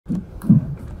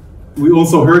we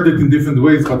also heard it in different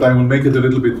ways, but I will make it a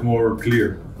little bit more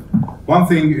clear. One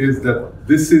thing is that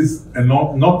this is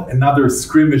not another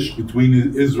skirmish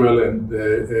between Israel and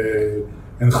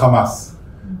Hamas.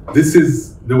 This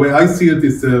is, the way I see it,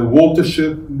 is a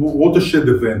watershed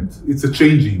event. It's a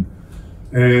changing.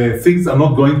 Things are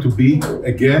not going to be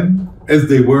again as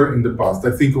they were in the past.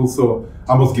 I think also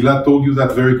Amos Gilad told you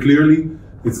that very clearly.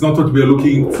 It's not that we are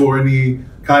looking for any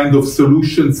kind of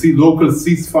solution, local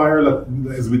ceasefire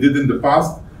as we did in the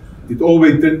past. It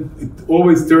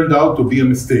always turned out to be a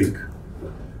mistake.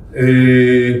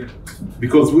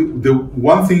 Because the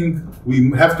one thing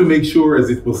we have to make sure, as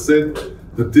it was said,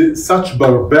 that such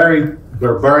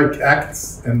barbaric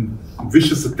acts and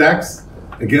vicious attacks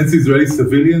against Israeli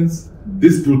civilians,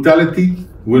 this brutality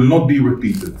will not be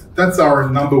repeated. That's our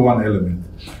number one element.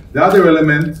 The other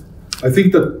element, I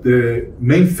think that the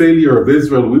main failure of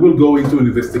Israel, we will go into an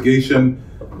investigation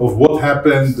of what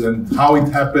happened and how it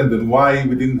happened and why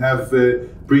we didn't have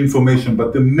pre-information.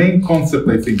 But the main concept,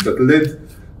 I think, that led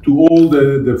to all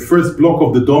the first block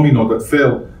of the domino that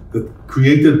fell, that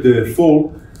created the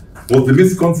fall, was the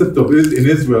misconcept of it in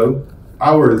Israel,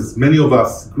 ours, many of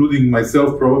us, including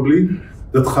myself probably,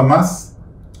 that Hamas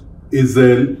is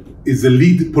a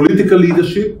political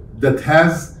leadership that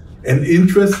has an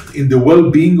interest in the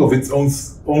well-being of its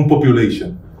own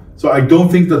population. So I don't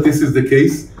think that this is the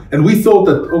case. And we thought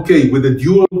that, okay, with a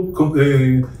dual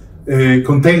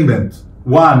containment,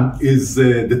 one is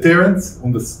deterrence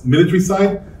on the military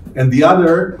side, and the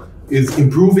other is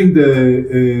improving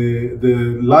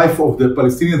the life of the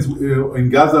Palestinians in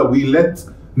Gaza. We let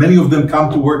many of them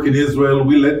come to work in Israel.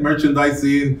 We let merchandise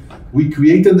in. We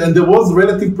created, and there was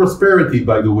relative prosperity,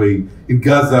 by the way, in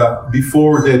Gaza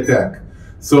before the attack.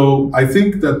 So I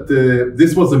think that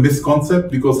this was a misconcept,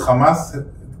 because Hamas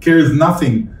cares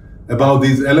nothing about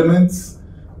these elements.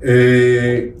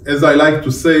 As I like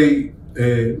to say,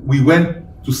 we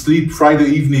went to sleep Friday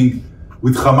evening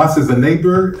with Hamas as a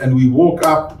neighbor, and we woke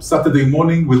up Saturday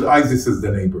morning with ISIS as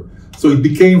the neighbor. So it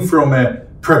became from a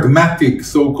pragmatic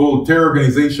so-called terror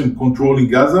organization controlling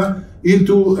Gaza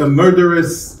into a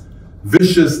murderous,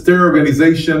 vicious terror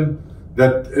organization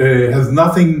that has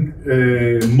nothing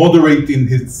moderate in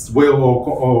its way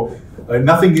or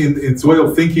nothing in its way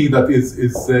of thinking that is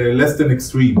less than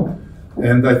extreme.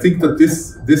 And I think that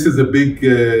this is a big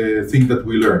thing that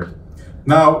we learned.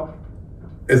 Now,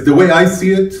 as the way I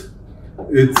see it,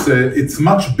 it's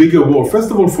much bigger war.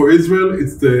 First of all, for Israel,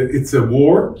 it's a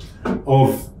war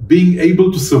of being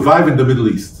able to survive in the Middle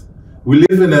East. We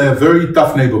live in a very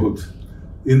tough neighborhood.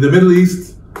 In the Middle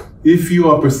East, if you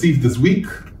are perceived as weak,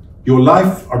 your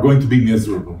life are going to be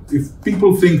miserable. If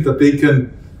people think that they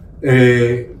can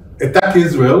attack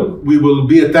Israel, we will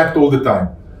be attacked all the time.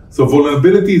 So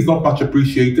vulnerability is not much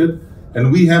appreciated,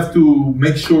 and we have to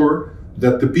make sure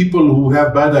that the people who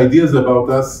have bad ideas about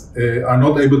us are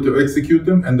not able to execute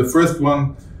them, and the first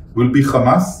one will be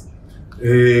Hamas.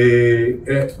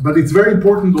 But it's very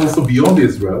important also beyond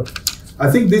Israel.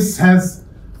 I think this has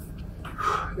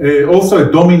also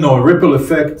a domino, a ripple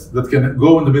effect that can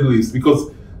go in the Middle East,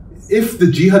 because if the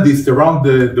jihadists around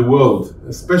the world,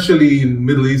 especially in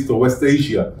Middle East or West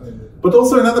Asia, but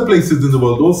also in other places in the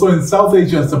world, also in South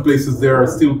Asia and some places, there are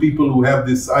still people who have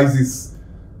this ISIS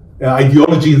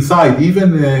ideology inside,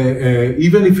 even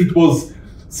if it was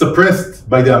suppressed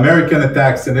by the American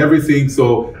attacks and everything,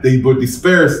 so they were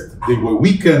dispersed, they were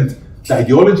weakened, the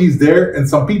ideology is there, and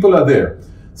some people are there.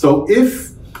 So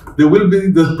if there will be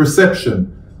the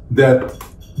perception that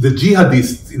the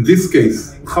jihadists, in this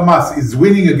case, Hamas, is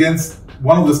winning against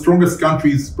one of the strongest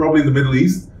countries probably in the Middle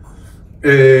East,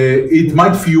 it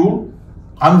might fuel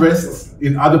unrest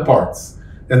in other parts.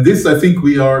 And this, I think,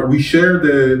 we share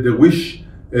the wish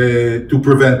to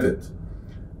prevent it.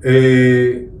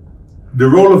 The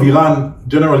role of Iran,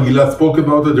 General Gilad spoke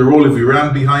about it, the role of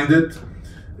Iran behind it.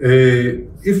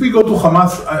 If we go to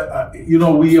Hamas,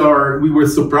 we were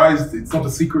surprised, it's not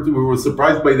a secret, we were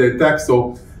surprised by the attack,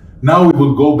 so now we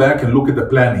will go back and look at the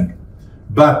planning.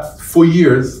 But for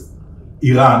years,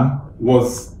 Iran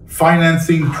was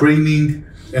financing, training,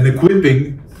 and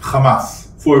equipping Hamas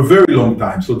for a very long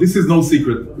time. So this is no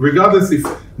secret, regardless if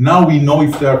now we know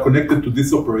if they are connected to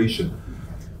this operation.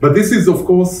 But this is, of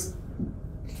course,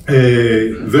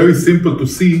 very simple to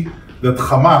see that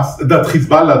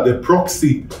Hezbollah, the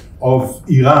proxy of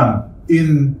Iran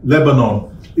in Lebanon,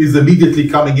 is immediately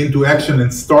coming into action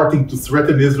and starting to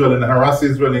threaten Israel and harass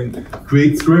Israel and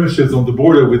create skirmishes on the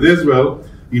border with Israel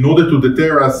in order to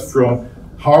deter us from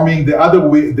harming the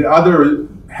other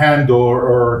hand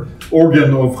or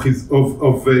organ of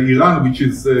Iran, which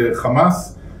is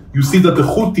Hamas. You see that the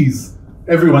Houthis,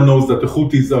 everyone knows that the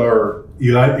Houthis are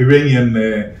Iranian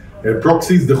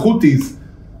proxies. The Houthis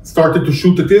started to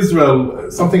shoot at Israel.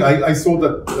 Something I saw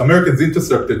that Americans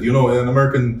intercepted, an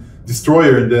American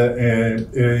destroyer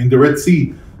in the Red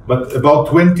Sea, but about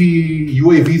 20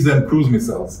 UAVs and cruise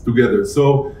missiles together.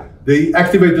 So they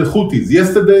activated Houthis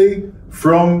yesterday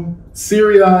from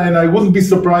Syria, and I wouldn't be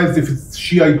surprised if it's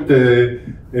Shiite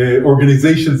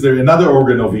organizations there, another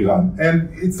organ of Iran. And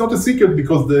it's not a secret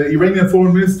because the Iranian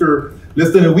foreign minister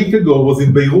less than a week ago was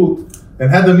in Beirut and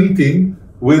had a meeting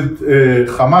with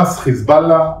Hamas,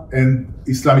 Hezbollah, and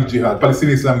Islamic Jihad,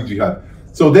 Palestinian Islamic Jihad.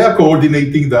 So they are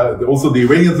coordinating that. Also, the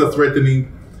Iranians are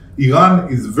threatening. Iran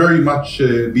is very much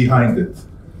behind it.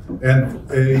 And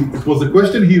it was a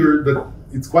question here that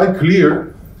it's quite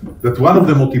clear that one of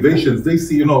the motivations they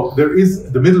see, there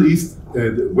is the Middle East,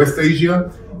 West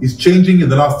Asia, is changing in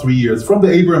the last 3 years. From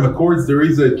the Abraham Accords, there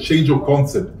is a change of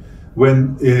concept.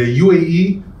 When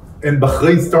UAE and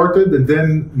Bahrain started, and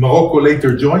then Morocco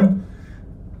later joined,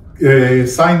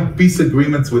 signed peace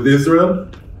agreements with Israel.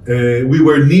 We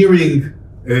were nearing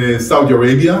Saudi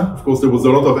Arabia. Of course, there was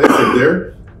a lot of effort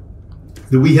there.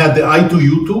 We had the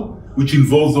I2U2, which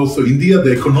involves also India,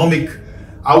 the economic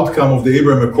outcome of the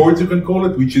Abraham Accords, you can call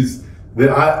it, which is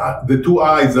the two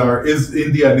I's is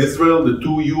India and Israel, the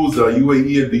two U's are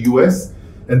UAE and the US.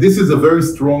 And this is a very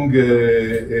strong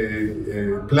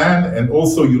plan. And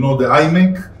also, the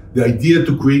IMEC, the idea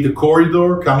to create a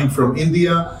corridor coming from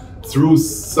India through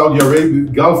Saudi Arabia,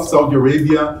 Gulf Saudi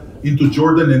Arabia, into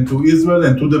Jordan and to Israel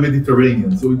and to the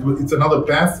Mediterranean. So it's another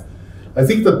path. I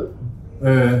think that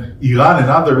Iran and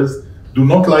others do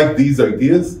not like these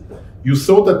ideas. You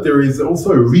saw that there is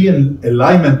also a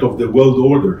realignment of the world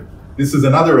order. This is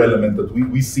another element that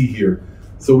we see here.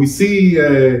 So we see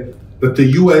that the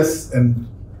US and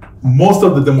most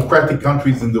of the democratic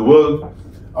countries in the world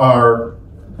are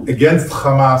against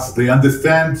Hamas. They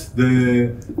understand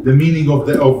the meaning of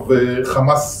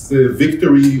Hamas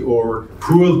victory or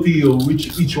cruelty, or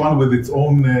each one with its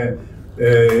own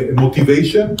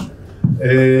motivation.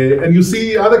 And you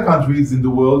see other countries in the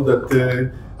world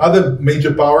that other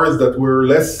major powers that were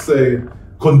less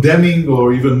condemning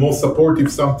or even more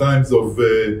supportive sometimes of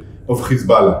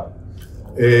Hezbollah.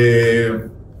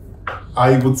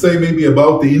 I would say maybe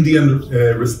about the Indian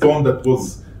response that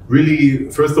was really,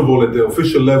 first of all, at the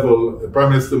official level, Prime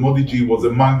Minister Modi ji was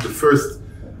among the first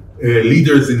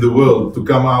leaders in the world to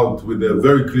come out with a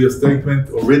very clear statement.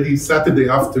 Already Saturday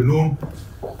afternoon,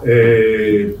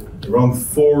 around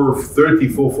 4:30,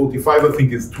 4:45, I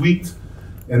think, his tweet.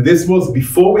 And this was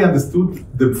before we understood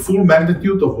the full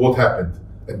magnitude of what happened.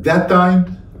 At that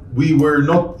time, we were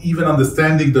not even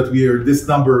understanding that we are this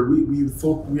number. We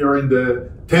thought we are in the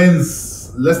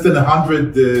tens, less than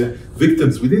 100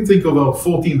 victims. We didn't think about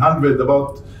 1,400,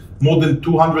 about more than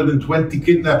 220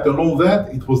 kidnapped and all that.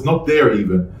 It was not there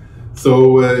even. So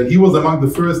he was among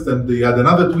the first, and he had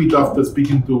another tweet after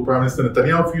speaking to Prime Minister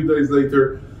Netanyahu a few days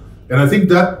later. And I think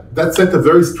that set a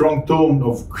very strong tone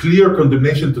of clear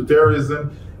condemnation to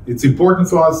terrorism. It's important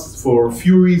for us for a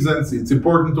few reasons. It's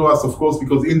important to us, of course,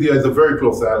 because India is a very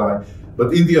close ally. But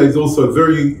India is also a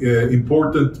very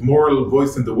important moral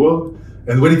voice in the world.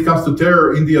 And when it comes to terror,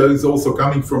 India is also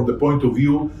coming from the point of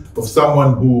view of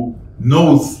someone who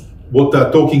knows what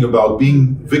they're talking about, being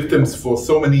victims for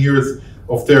so many years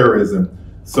of terrorism.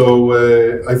 So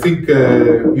I think,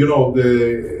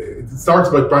 it starts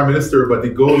by Prime Minister, but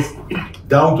it goes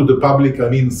down to the public. I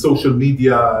mean, social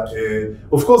media.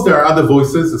 Of course, there are other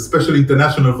voices, especially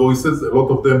international voices, a lot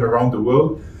of them around the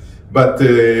world. But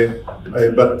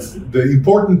the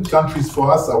important countries for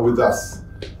us are with us.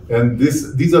 And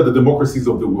these are the democracies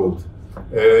of the world.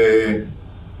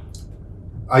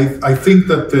 I think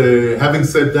that having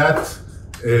said that,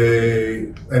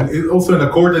 and also in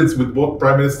accordance with what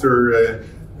Prime Minister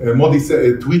Modi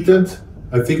tweeted,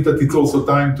 I think that it's also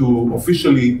time to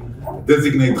officially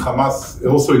designate Hamas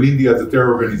also in India as a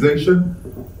terror organization.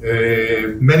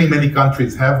 Many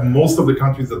countries have, most of the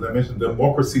countries that I mentioned,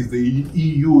 democracies, the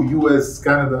EU, US,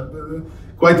 Canada,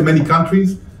 quite many countries,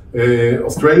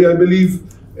 Australia, I believe,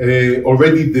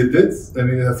 already did this, and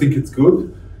I think it's good.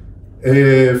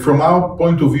 From our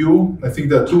point of view, I think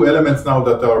there are two elements now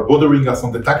that are bothering us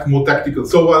on the more tactical.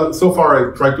 So far I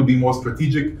try to be more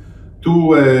strategic.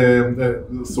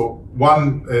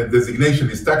 One designation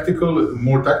is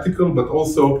more tactical, but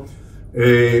also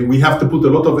we have to put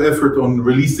a lot of effort on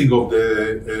releasing of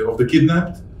the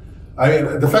kidnapped.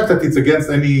 The fact that it's against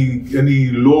any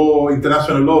law,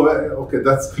 international law, okay,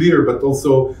 that's clear, but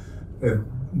also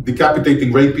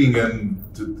decapitating, raping, and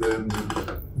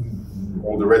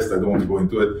all the rest, I don't want to go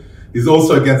into it, is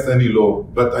also against any law.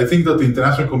 But I think that the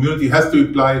international community has to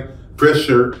apply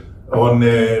pressure on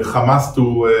Hamas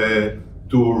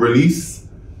to release.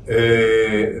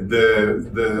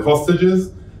 the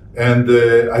hostages. And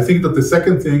I think that the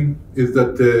second thing is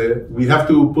that we have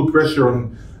to put pressure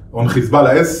on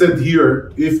Hezbollah. As said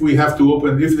here, if we have to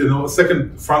open, if a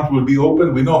second front will be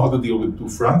open, we know how to deal with two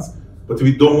fronts, but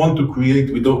we don't want to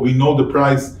create. We know the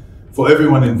price for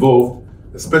everyone involved,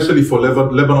 especially for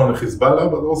Lebanon and Hezbollah,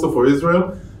 but also for Israel,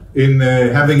 in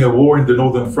having a war in the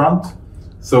northern front.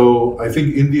 So I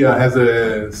think India has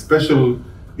a special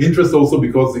interest also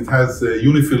because it has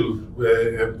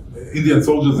Indian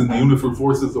soldiers in the UNIFIL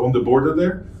forces on the border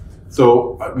there.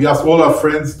 So we ask all our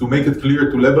friends to make it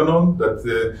clear to Lebanon that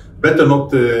better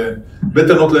not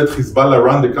let Hezbollah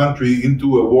run the country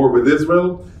into a war with Israel,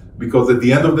 because at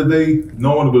the end of the day,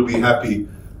 no one will be happy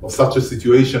of such a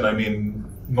situation. I mean,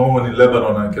 no one in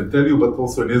Lebanon, I can tell you, but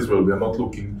also in Israel, we are not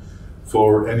looking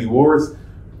for any wars.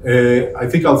 I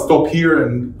think I'll stop here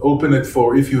and open it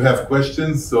for if you have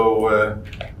questions. So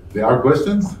there are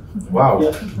questions? Wow.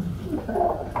 Yeah.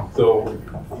 So.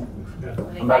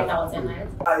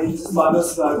 It's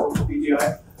Manas from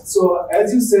PTI. So,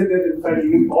 as you said that in fact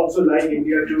you also like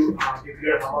India to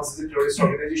declare Hamas as a terrorist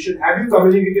organization, have you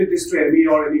communicated this to ME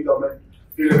or any government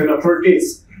relevant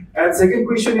authorities? And second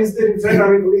question is that in fact,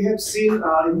 I mean, we have seen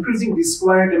increasing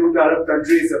disquiet among the Arab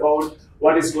countries about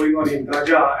what is going on in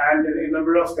Gaza, and in a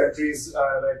number of countries,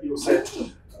 like you said,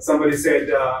 somebody said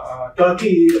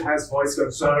Turkey has voiced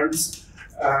concerns,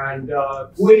 and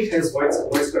Kuwait has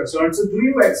voiced concerns. So do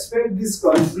you expect this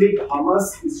conflict,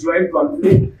 Hamas-Israel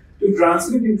conflict, to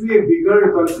translate into a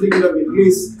bigger conflict in the Middle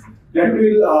East that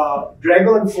will drag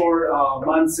on for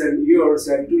months and years,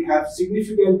 and it will have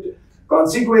significant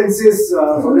consequences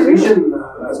for the region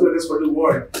as well as for the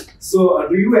world? So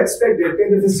do you expect that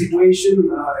kind of a situation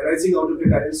arising out of the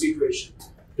current situation?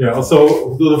 Yeah,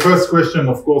 so to the first question,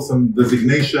 of course, on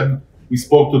designation, we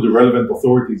spoke to the relevant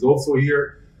authorities also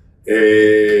here.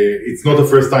 It's not the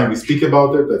first time we speak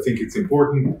about it. I think it's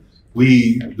important.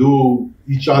 We do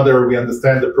each other, we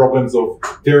understand the problems of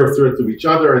terror threats of each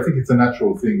other. I think it's a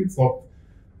natural thing. It's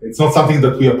not something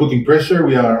that we are putting pressure.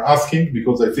 We are asking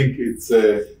because I think it's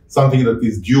something that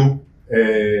is due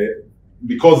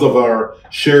because of our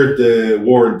shared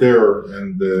war and terror.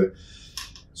 And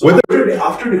so after the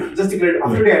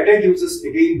attack, you just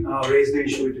again raised the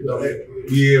issue with the government.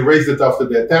 We raised it after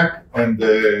the attack,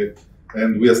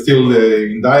 and we are still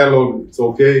in dialogue. It's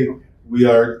okay. We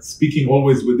are speaking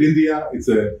always with India.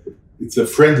 It's a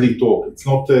friendly talk. It's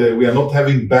not. We are not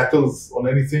having battles on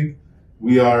anything.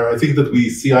 I think that we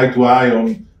see eye to eye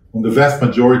on the vast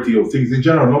majority of things in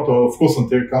general. Not of course on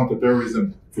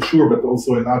counterterrorism for sure, but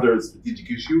also in other strategic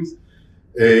issues.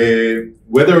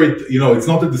 Whether it's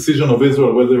not a decision of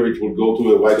Israel whether it will go to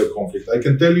a wider conflict. I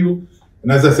can tell you,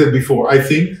 and as I said before, I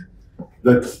think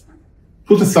that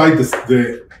put aside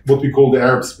what we call the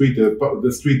Arab street,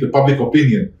 the public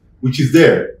opinion, which is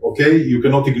there, okay? You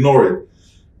cannot ignore it.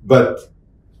 But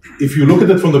if you look at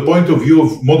it from the point of view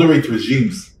of moderate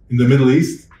regimes in the Middle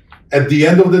East, at the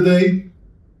end of the day,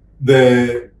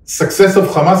 the success of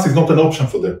Hamas is not an option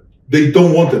for them. They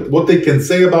don't want it. What they can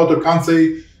say about or can't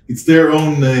say, it's their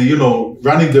own,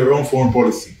 running their own foreign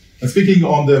policy. And speaking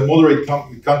on the moderate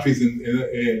countries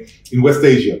in West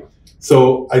Asia.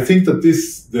 So I think that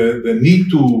the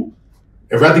need to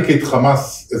eradicate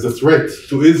Hamas as a threat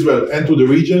to Israel and to the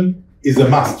region is a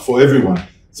must for everyone.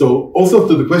 So also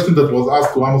to the question that was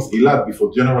asked to Amos Gilad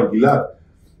before, General Gilad,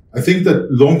 I think that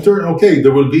long term, okay,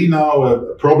 there will be now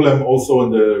a problem also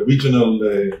in the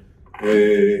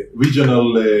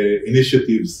regional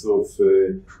initiatives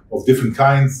of different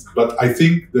kinds. But I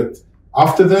think that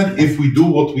after that, if we do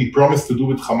what we promised to do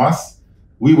with Hamas,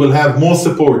 we will have more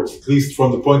support, at least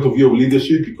from the point of view of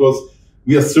leadership, because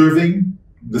we are serving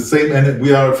the same, and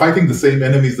we are fighting the same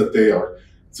enemies that they are.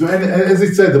 So, and as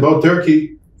it said about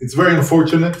Turkey, it's very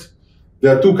unfortunate.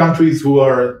 There are two countries who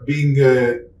are being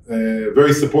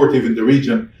very supportive in the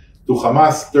region to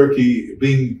Hamas, Turkey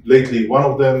being lately one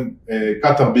of them,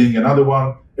 Qatar being another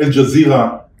one. Al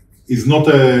Jazeera is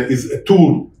a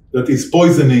tool that is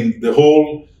poisoning the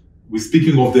whole. We're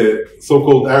speaking of the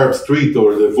so-called Arab street,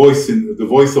 or the voice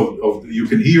of you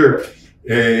can hear.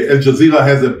 Al Jazeera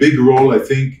has a big role, I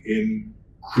think, in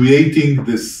creating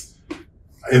this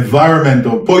environment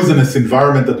or poisonous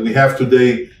environment that we have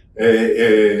today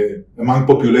among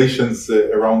populations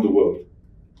around the world.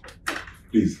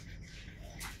 Please.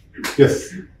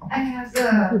 Yes. I have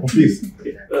please.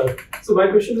 So my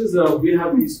question is, we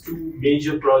have these two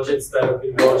major projects that have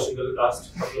been launched in the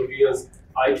last couple of years,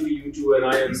 I2, U2 and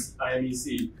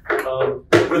IMEC.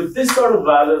 With this sort of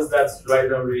violence that's right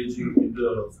now raging in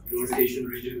the North Asian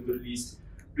region, in the Middle East,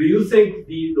 do you think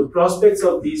the prospects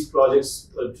of these projects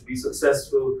to be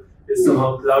successful is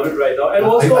somehow clouded right now. And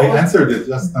also, I answered it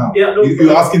just now. Yeah, no,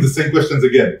 you're asking the same questions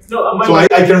again. No, so I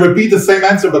can repeat the same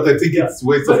answer, but I think it's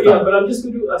waste of time. Yeah, but I'm just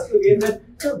going to ask you again that,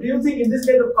 do you think in this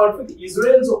kind of conflict,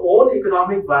 Israel's own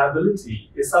economic viability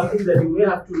is something that you may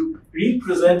have to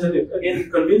represent and again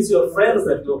convince your friends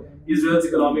that Israel's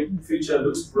economic future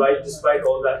looks bright despite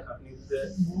all that happening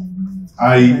there?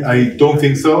 I don't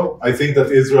think so. I think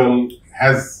that Israel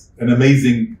has an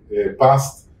amazing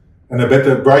past and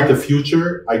a brighter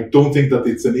future. I don't think that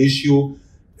it's an issue.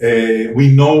 We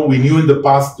knew in the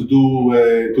past to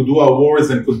do our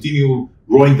wars and continue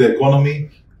growing the economy.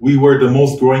 We were the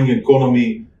most growing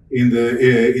economy in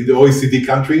the OECD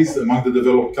countries, among the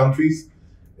developed countries.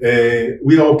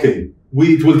 We are okay.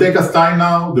 It will take us time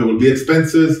now. There will be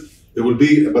expenses.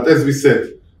 But as we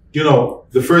said,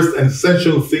 the first and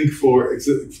essential thing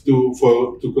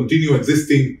to continue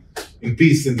existing in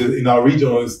peace in our region,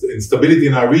 or in stability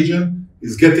in our region,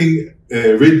 is getting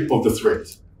rid of the threat.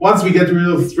 Once we get rid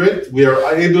of the threat, we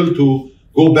are able to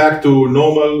go back to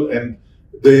normal. And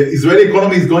the Israeli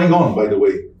economy is going on, by the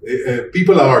way.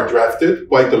 People are drafted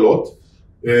quite a lot.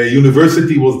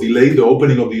 University was delayed, the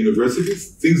opening of the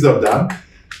universities. Things are done,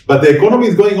 but the economy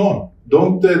is going on.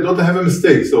 Don't have a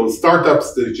mistake. So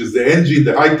startups, which is the engine,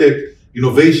 the high-tech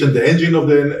innovation, the engine of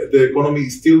the economy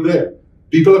is still there.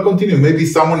 People are continuing. Maybe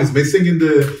someone is missing in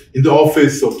the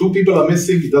office, or two people are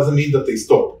missing. It doesn't mean that they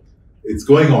stop. It's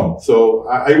going on. So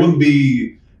I wouldn't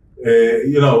be,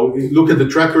 look at the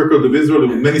track record of Israel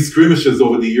with many skirmishes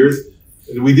over the years.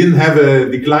 We didn't have a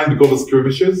decline because of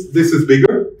skirmishes. This is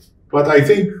bigger, but I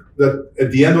think that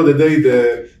at the end of the day,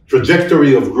 the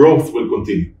trajectory of growth will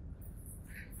continue.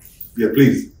 Yeah,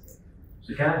 please.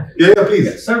 So can I? Yeah, please.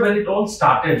 Yeah, sir, when it all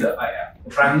started,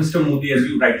 Prime Minister Modi, as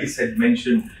you rightly said,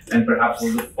 mentioned, and perhaps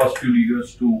was the first few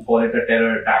leaders to call it a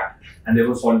terror attack, and there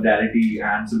was solidarity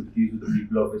and sympathy with the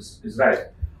people of Israel.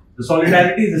 The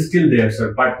solidarity is still there,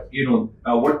 sir, but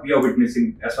what we are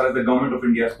witnessing as far as the government of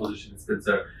India's position is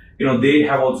concerned, they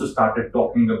have also started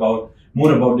talking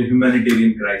more about the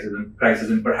humanitarian crisis,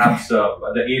 and perhaps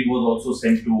the aid was also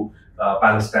sent to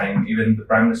Palestine. Even the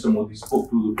Prime Minister Modi spoke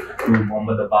to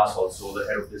Mohammed Abbas, also the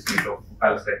head of the state of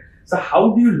Palestine. So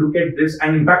how do you look at this?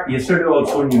 And in fact, yesterday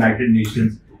also in United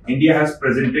Nations, India has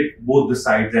presented both the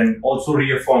sides and also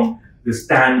reaffirmed the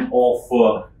stand of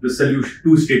the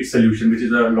two-state solution, which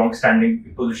is a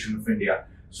long-standing position of India.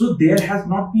 So there has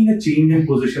not been a change in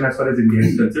position as far as India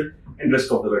is concerned in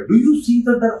rest of the world. Do you see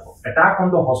that the attack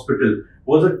on the hospital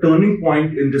was a turning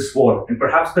point in this war, and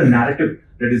perhaps the narrative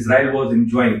that Israel was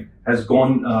enjoying has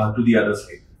gone to the other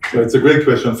side? So it's a great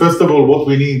question. First of all, what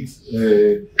we need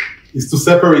is to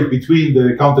separate between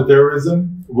the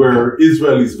counterterrorism, where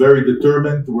Israel is very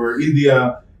determined, where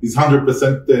India is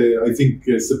 100%, I think,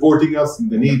 supporting us in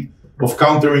the need of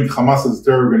countering Hamas as a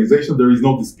terror organization. There is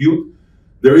no dispute.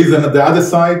 There is, on the other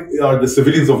side, are the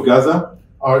civilians of Gaza,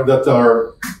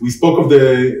 we spoke of the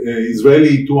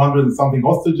Israeli 200 and something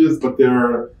hostages, but there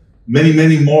are many,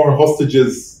 many more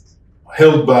hostages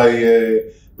held by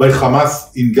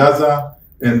Hamas in Gaza,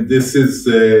 and this is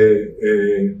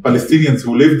Palestinians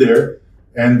who live there,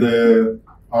 and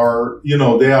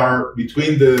they are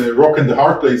between the rock and the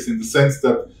hard place, in the sense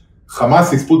that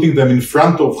Hamas is putting them in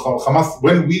front of Hamas.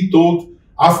 When we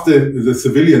asked the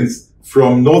civilians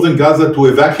from northern Gaza to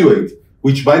evacuate,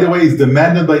 which, by the way, is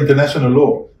demanded by international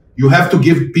law. You have to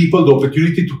give people the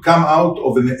opportunity to come out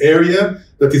of an area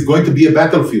that is going to be a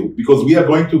battlefield, because we are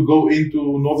going to go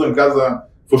into northern Gaza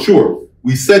for sure.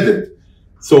 We said it.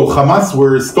 So Hamas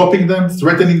were stopping them,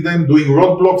 threatening them, doing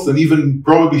roadblocks, and even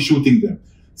probably shooting them.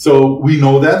 So we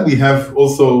know that. We have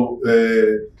also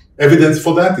evidence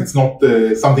for that. It's not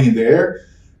something in the air.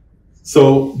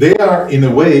 So they are, in a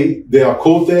way, they are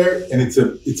caught there, and it's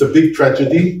a big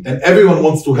tragedy, and everyone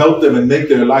wants to help them and make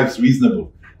their lives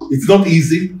reasonable. It's not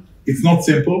easy, it's not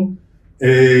simple,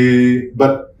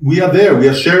 but we are there. We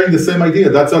are sharing the same idea.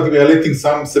 That's why we are letting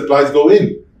some supplies go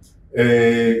in.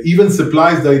 Even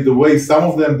supplies, by the way, some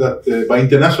of them that by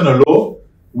international law,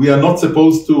 we are not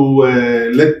supposed to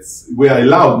we are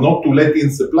allowed not to let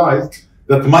in supplies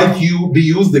that might be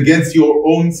used against your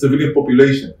own civilian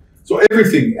population. So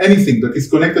anything that is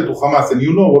connected to Hamas, and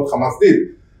you know what Hamas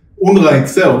did. UNRWA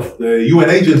itself, the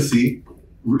UN agency,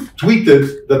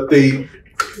 tweeted that they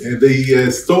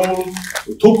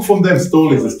took from them,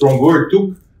 stole is a strong word,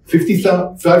 took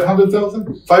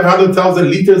 500,000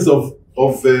 liters of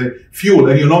fuel.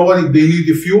 And you know what they need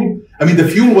the fuel? I mean, the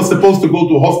fuel was supposed to go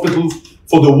to hospitals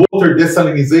for the water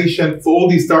desalinization, for all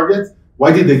these targets.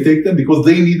 Why did they take them? Because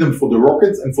they need them for the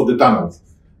rockets and for the tunnels.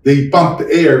 They pumped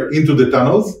air into the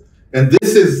tunnels. And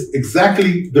this is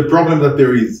exactly the problem that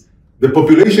there is. The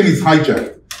population is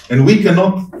hijacked. And we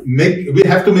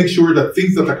have to make sure that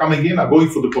things that are coming in are going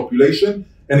for the population,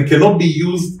 and it cannot be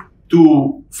used to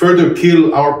further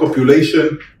kill our population,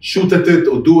 shoot at it,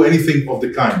 or do anything of the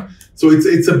kind. So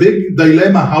it's a big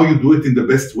dilemma how you do it in the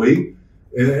best way.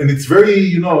 And it's very,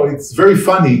 it's very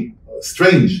funny,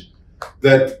 strange,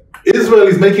 that Israel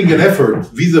is making an effort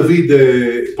vis-a-vis the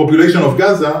population of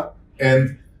Gaza,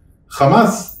 and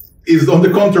Hamas is on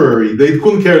the contrary. They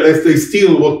couldn't care less. They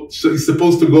steal what is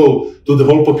supposed to go to the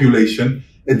whole population.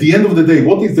 At the end of the day,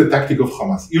 what is the tactic of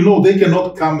Hamas? They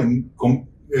cannot come and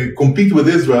compete with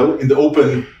Israel in the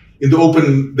open.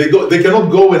 They cannot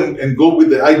go and go with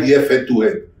the IDF head to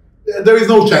head. There is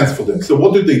no chance for them. So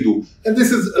what do? And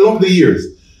this is along the years.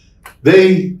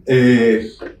 They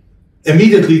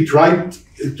immediately tried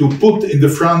to put in the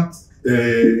front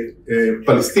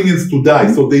Palestinians to die.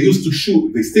 So they used to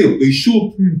shoot. They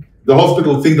shoot the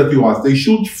hospital thing that you asked. They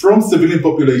shoot from civilian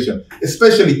population,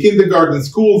 especially kindergarten,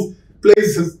 schools,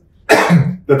 places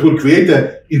that will create an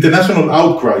international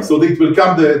outcry. So they will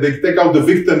come, they take out the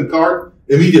victim card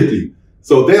immediately.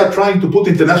 So they are trying to put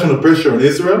international pressure on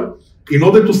Israel in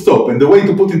order to stop. And the way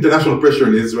to put international pressure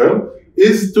on Israel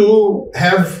is to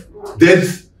have dead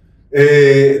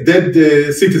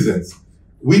citizens.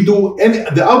 We do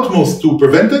the utmost to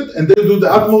prevent it, and they do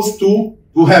the utmost to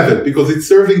have it, because it's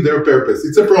serving their purpose.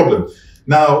 It's a problem.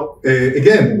 Now,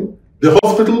 again, the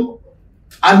hospital,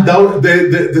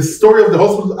 the story of the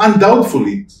hospital,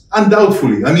 undoubtedly,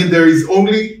 I mean, there is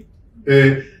only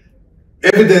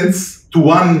evidence to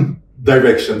one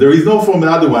direction. There is no from the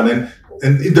other one.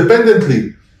 And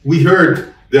independently, we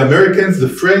heard the Americans, the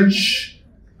French,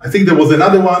 I think there was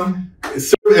another one,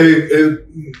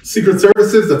 secret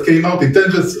services that came out,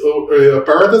 intelligence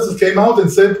apparatus that came out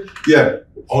and said, yeah,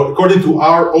 according to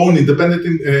our own independent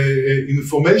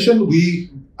information, we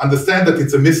understand that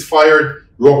it's a misfired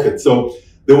rocket. So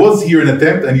there was here an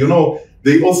attempt, and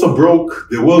they also broke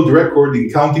the world record in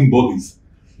counting bodies.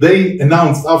 They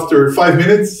announced after 5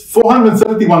 minutes,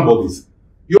 471 bodies.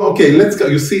 Let's go.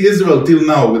 You see Israel till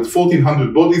now with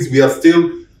 1,400 bodies, we are still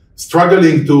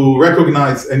struggling to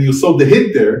recognize, and you saw the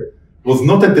hit there was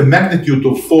not at the magnitude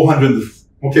of 400.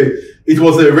 It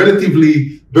was a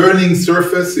relatively burning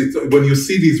surface. When you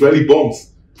see the Israeli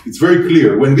bombs, it's very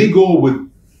clear. When we go with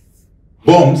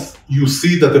bombs, you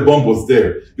see that the bomb was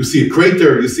there. You see a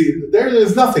crater, there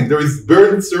is nothing. There is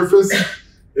burned surface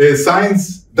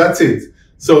signs, that's it.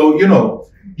 So,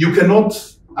 you cannot,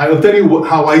 I will tell you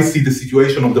how I see the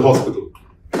situation of the hospital.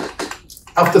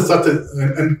 After such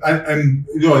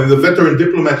the veteran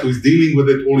diplomat who is dealing with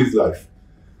it all his life.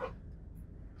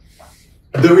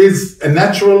 There is a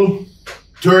natural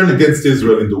turn against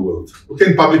Israel in the world,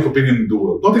 in public opinion in the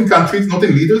world. Not in countries, not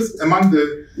in leaders, among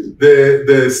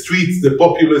the streets, the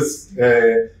populace.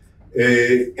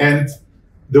 And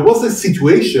there was a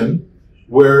situation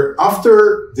where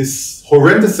after this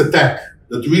horrendous attack,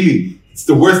 that really, it's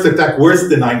the worst attack, worse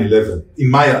than 9/11, in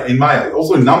my eye,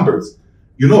 also in numbers.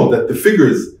 That the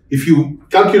figures, if you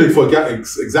calculate, for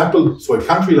example, for a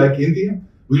country like India,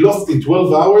 we lost in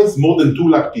 12 hours more than 2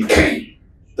 lakh people.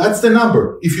 That's the number.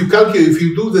 If you calculate, if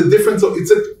you do the difference,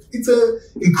 it's an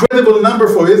incredible number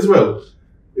for Israel.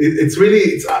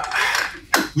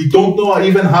 We don't know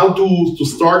even how to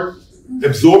start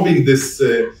absorbing this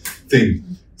thing.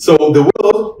 So the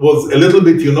world was a little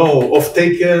bit,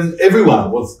 off-taken.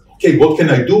 Everyone was, okay, what can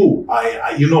I do?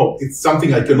 It's something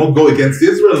I cannot go against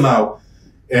Israel now.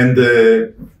 And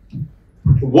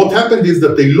what happened is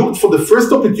that they looked for the first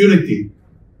opportunity,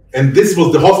 and this was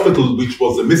the hospital, which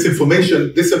was a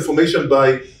disinformation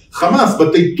by Hamas,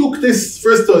 but they took this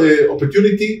first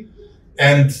opportunity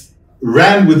and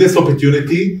ran with this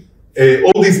opportunity,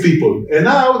 all these people. And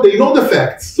now they know the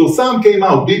facts. So some came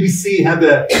out, BBC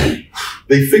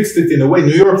they fixed it in a way.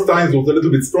 New York Times was a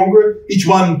little bit stronger. Each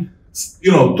one,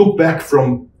 took back from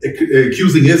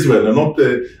accusing Israel and not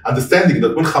understanding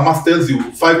that when Hamas tells you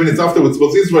 5 minutes afterwards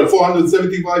was Israel,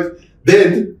 475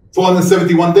 dead,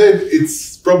 471 dead,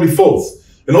 it's probably false.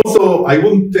 And also, I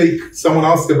wouldn't take, someone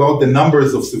asked about the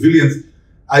numbers of civilians,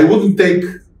 I wouldn't take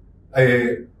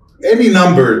any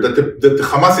number that the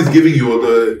Hamas is giving you, or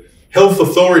the health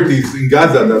authorities in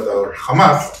Gaza that are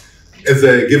Hamas, as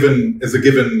a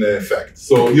given fact.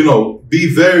 So, be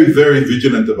very, very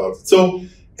vigilant about it. So,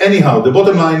 anyhow, the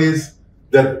bottom line is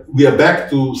that we are back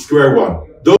to square one.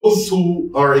 Those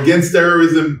who are against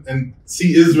terrorism and see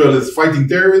Israel as fighting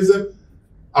terrorism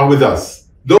are with us.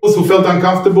 Those who felt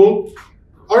uncomfortable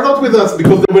are not with us,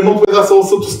 because they were not with us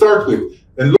also to start with.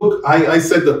 And look, I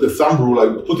said that the thumb rule, I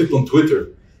put it on Twitter.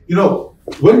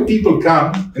 When people come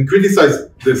and criticize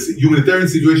this humanitarian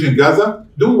situation in Gaza,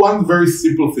 do one very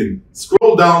simple thing.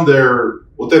 Scroll down their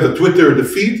whatever, Twitter, the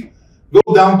feed, go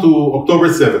down to October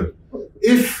 7th.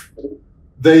 If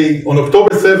they, on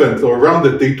October 7th or around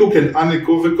it, they took an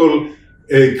unequivocal,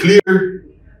 clear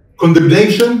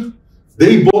condemnation,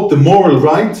 they bought the moral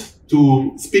right to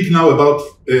speak now about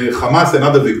Hamas and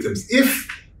other victims. If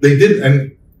they did, and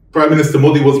Prime Minister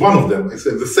Modi was one of them, I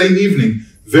said the same evening,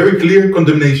 very clear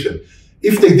condemnation.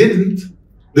 If they didn't,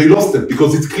 they lost it,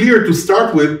 because it's clear to start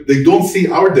with, they don't see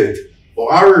our death or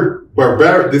our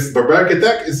this barbaric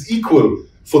attack is equal.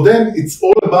 For them, it's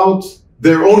all about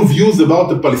their own views about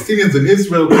the Palestinians in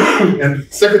Israel. And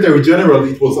Secretary General,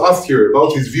 it was asked here about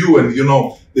his view, and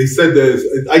they said the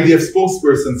IDF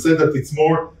spokesperson said that it's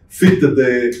more fit that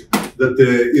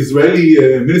the Israeli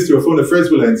Ministry of Foreign Affairs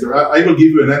will answer. I will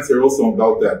give you an answer also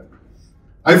about that.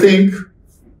 I think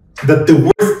that the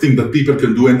worst thing that people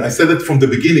can do, and I said it from the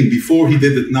beginning before he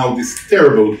did it now this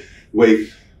terrible way,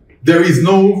 there is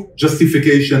no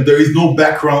justification, there is no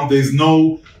background, there is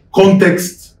no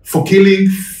context for killing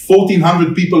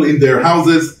 1,400 people in their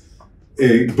houses,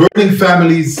 burning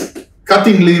families,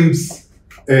 cutting limbs,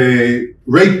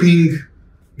 raping,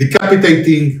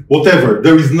 decapitating, whatever.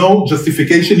 There is no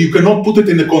justification. You cannot put it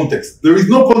in a context. There is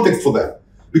no context for that,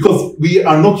 because we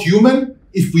are not human.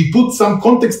 If we put some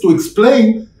context to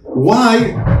explain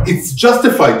why it's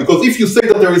justified, because if you say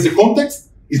that there is a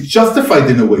context, it's justified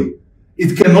in a way.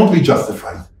 It cannot be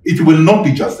justified. It will not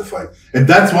be justified. And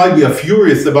that's why we are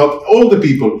furious about all the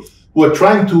people who are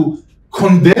trying to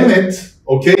condemn it,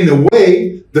 okay, in a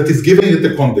way that is giving it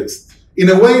a context. In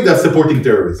a way, they're supporting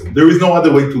terrorism. There is no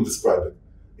other way to describe it.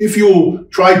 If you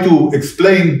try to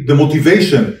explain the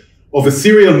motivation of a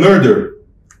serial murder,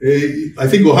 I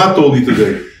think Ohad told me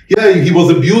today, yeah, he was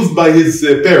abused by his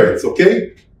parents,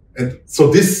 okay? And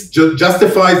so this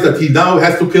justifies that he now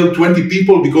has to kill 20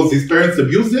 people because his parents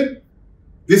abused him?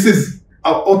 This is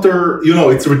utter,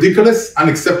 it's ridiculous,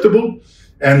 unacceptable,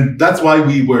 and that's why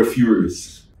we were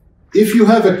furious. If you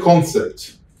have a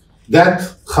concept that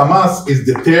Hamas is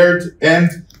deterred and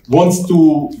wants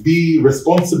to be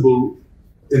responsible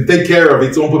and take care of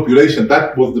its own population,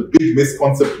 that was the big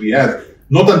misconcept we had.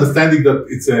 Not understanding that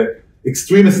it's an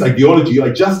extremist ideology.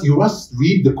 You must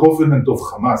read the covenant of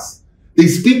Hamas. They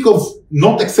speak of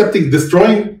not accepting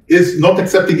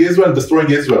Israel and destroying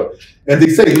Israel. And they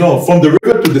say, from the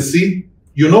river to the sea,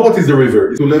 what is the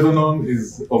river? To Lebanon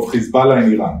is of Hezbollah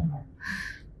and Iran.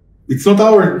 It's not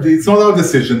our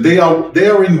decision. They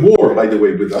are in war, by the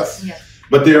way, with us. Yeah.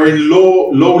 But they are in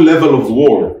low level of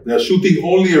war. They are shooting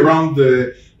only around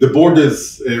the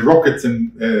borders, rockets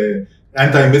and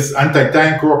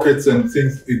anti-tank rockets and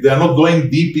things. They are not going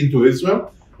deep into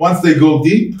Israel. Once they go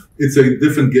deep, it's a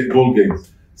different ball game.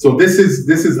 So this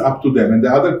is up to them. And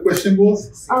the other question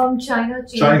was? China.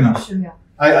 Yeah.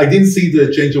 I didn't see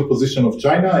the change of position of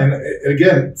China. And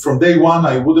again, from day one,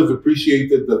 I would have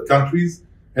appreciated that countries,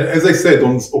 and as I said,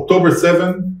 on October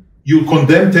 7, you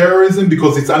condemn terrorism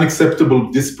because it's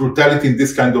unacceptable, this brutality and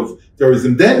this kind of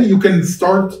terrorism. Then you can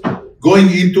start going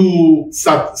into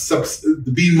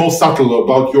being more subtle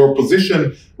about your position,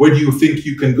 where do you think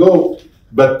you can go.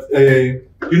 But,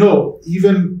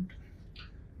 even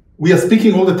we are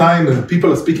speaking all the time, and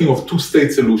people are speaking of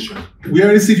two-state solution. We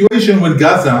are in a situation when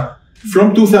Gaza,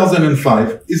 from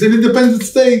 2005, is an independent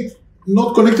state,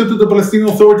 not connected to the Palestinian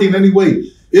Authority in any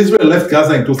way. Israel left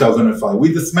Gaza in 2005.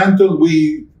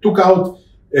 We took out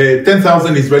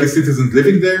 10,000 Israeli citizens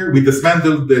living there. We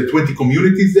dismantled the 20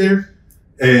 communities there.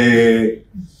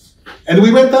 And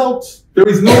we went out. There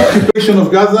is no occupation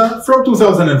of Gaza from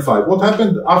 2005. What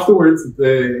happened afterwards,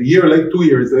 2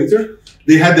 years later,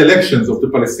 they had elections of the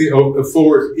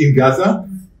in Gaza.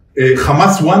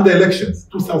 Hamas won the elections.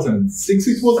 2006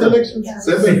 it was the elections?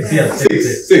 Yeah.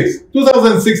 6.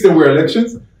 2006 there were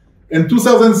elections. In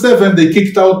 2007 they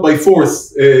kicked out by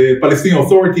force Palestinian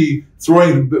Authority,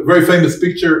 throwing very famous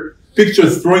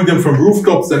pictures, throwing them from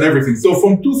rooftops and everything. So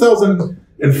from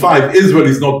 2005 Israel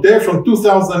is not there. From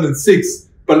 2006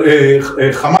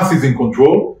 Hamas is in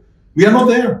control. We are not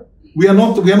there. We are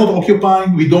not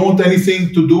occupying. We don't want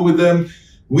anything to do with them.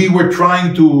 We were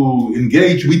trying to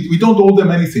engage. We don't owe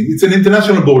them anything. It's an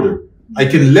international border. I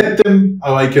can let them,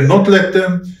 or I cannot let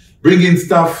them bring in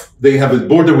stuff. They have a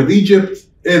border with Egypt.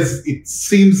 As it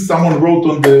seems, someone wrote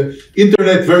on the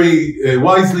internet very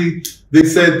wisely, they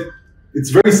said,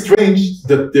 it's very strange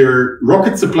that their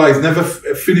rocket supply is never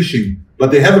finishing,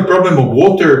 but they have a problem of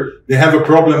water, they have a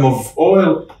problem of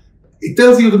oil. It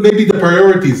tells you that maybe the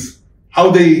priorities,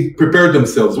 how they prepare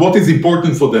themselves, what is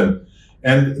important for them.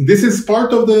 And this is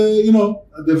part of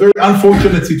the very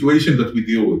unfortunate situation that we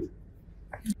deal with.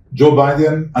 Joe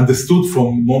Biden understood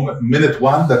from minute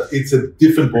one that it's a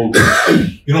different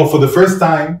ballgame. You know, for the first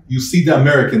time, you see the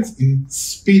Americans in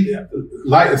speed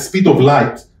of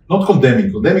light, not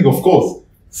condemning, of course,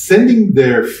 sending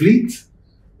their fleet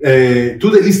to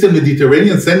the Eastern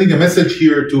Mediterranean, sending a message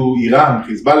here to Iran,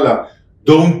 Hezbollah,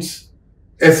 don't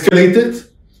escalate it.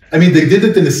 I mean, they did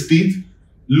it in a speed.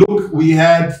 Look, we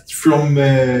had from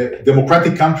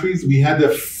democratic countries, we had a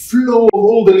flow of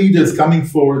all the leaders coming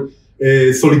for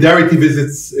solidarity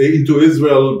visits into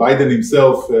Israel. Biden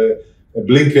himself,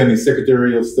 Blinken, his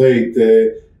Secretary of State,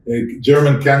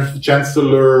 German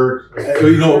Chancellor,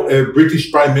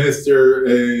 British Prime Minister,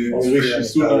 Australian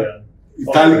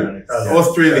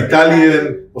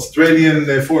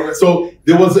foreign. So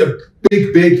there was a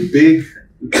big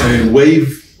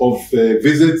wave of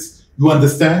visits. You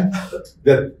understand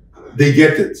that they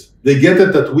get it. They get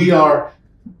it that we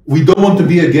don't want to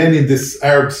be again in this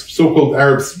so-called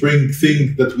Arab Spring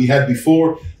thing that we had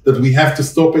before, that we have to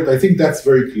stop it. I think that's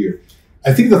very clear.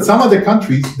 I think that some other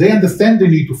countries, they understand they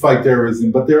need to fight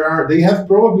terrorism, but they have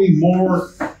probably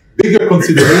bigger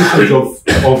considerations of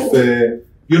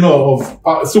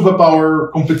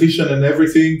superpower competition and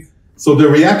everything. So the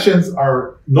reactions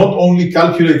are not only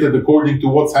calculated according to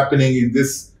what's happening in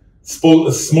this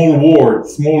small war,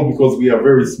 small because we are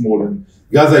very small, and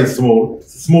Gaza is small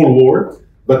war,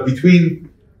 but between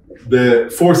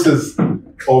the forces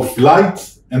of light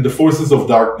and the forces of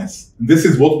darkness. And this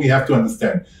is what we have to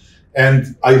understand.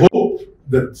 And I hope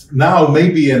that now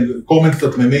maybe, and comments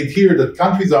that were made here, that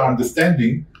countries are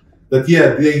understanding that,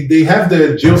 yeah, they have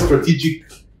the geostrategic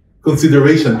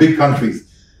consideration, big countries,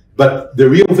 but the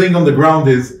real thing on the ground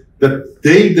is that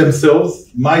they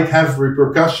themselves might have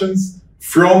repercussions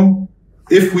from,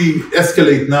 if we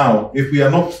escalate now, if we are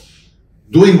not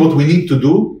doing what we need to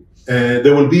do,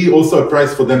 there will be also a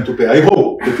price for them to pay. I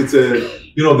hope that it's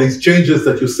these changes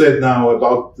that you said now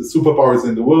about the superpowers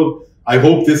in the world, I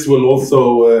hope this will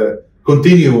also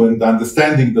continue in the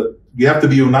understanding that we have to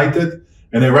be united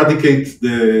and eradicate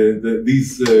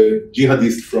these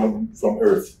jihadists from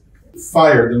Earth.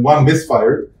 Fired and one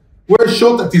misfired were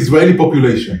shot at Israeli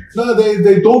population. No,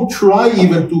 they don't try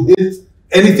even to hit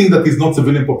anything that is not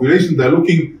civilian population. They're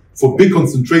looking for big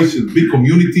concentrations, big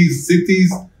communities,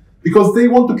 cities, because they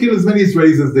want to kill as many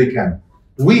Israelis as they can.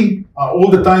 We are all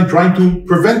the time trying to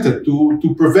prevent it,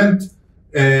 to prevent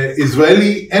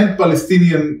Israeli and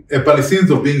Palestinians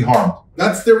of being harmed.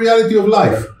 That's the reality of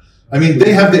life. I mean,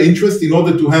 they have the interest in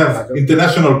order to have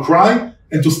international cry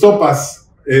and to stop us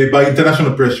by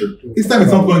international pressure. This time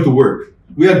it's not going to work.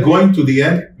 We are going to the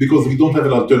end because we don't have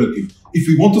an alternative. If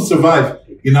we want to survive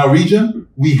in our region,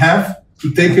 we have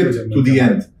to take it to the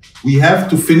end. We have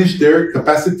to finish their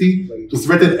capacity to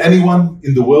threaten anyone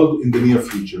in the world in the near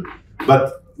future.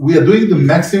 But we are doing the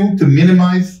maximum to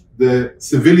minimize the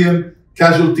civilian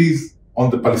casualties on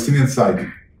the Palestinian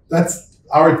side. That's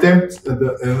our attempt,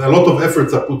 and a lot of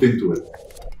efforts are put into it.